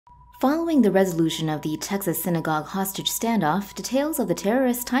Following the resolution of the Texas Synagogue hostage standoff, details of the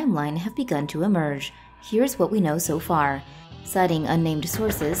terrorist timeline have begun to emerge. Here's what we know so far. Citing unnamed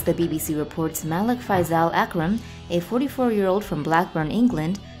sources, the BBC reports Malik Faisal Akram, a 44-year-old from Blackburn,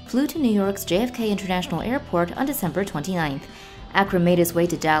 England, flew to New York's JFK International Airport on December 29th. Akram made his way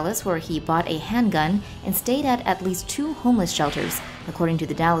to Dallas, where he bought a handgun and stayed at least 2 homeless shelters, according to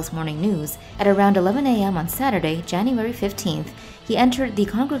the Dallas Morning News. At around 11 a.m. on Saturday, January 15th, he entered the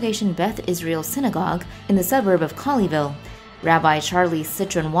Congregation Beth Israel Synagogue in the suburb of Colleyville. Rabbi Charlie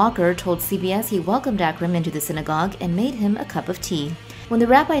Cytron-Walker told CBS he welcomed Akram into the synagogue and made him a cup of tea. When the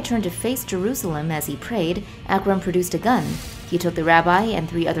rabbi turned to face Jerusalem as he prayed, Akram produced a gun. He took the rabbi and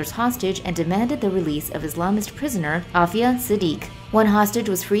 3 others hostage and demanded the release of Islamist prisoner Aafia Siddique. One hostage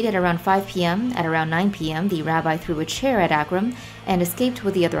was freed at around 5 p.m. At around 9 p.m., the rabbi threw a chair at Akram and escaped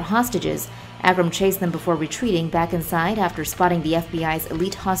with the other hostages. Akram chased them before retreating back inside after spotting the FBI's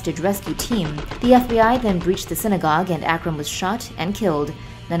elite hostage rescue team. The FBI then breached the synagogue and Akram was shot and killed.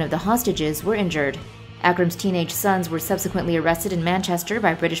 None of the hostages were injured. Akram's teenage sons were subsequently arrested in Manchester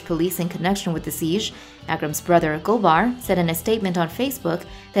by British police in connection with the siege. Akram's brother, Gulbar, said in a statement on Facebook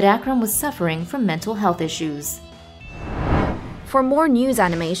that Akram was suffering from mental health issues. For more news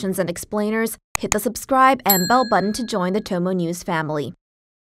animations and explainers, hit the subscribe and bell button to join the TomoNews family.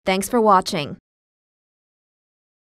 Thanks for watching.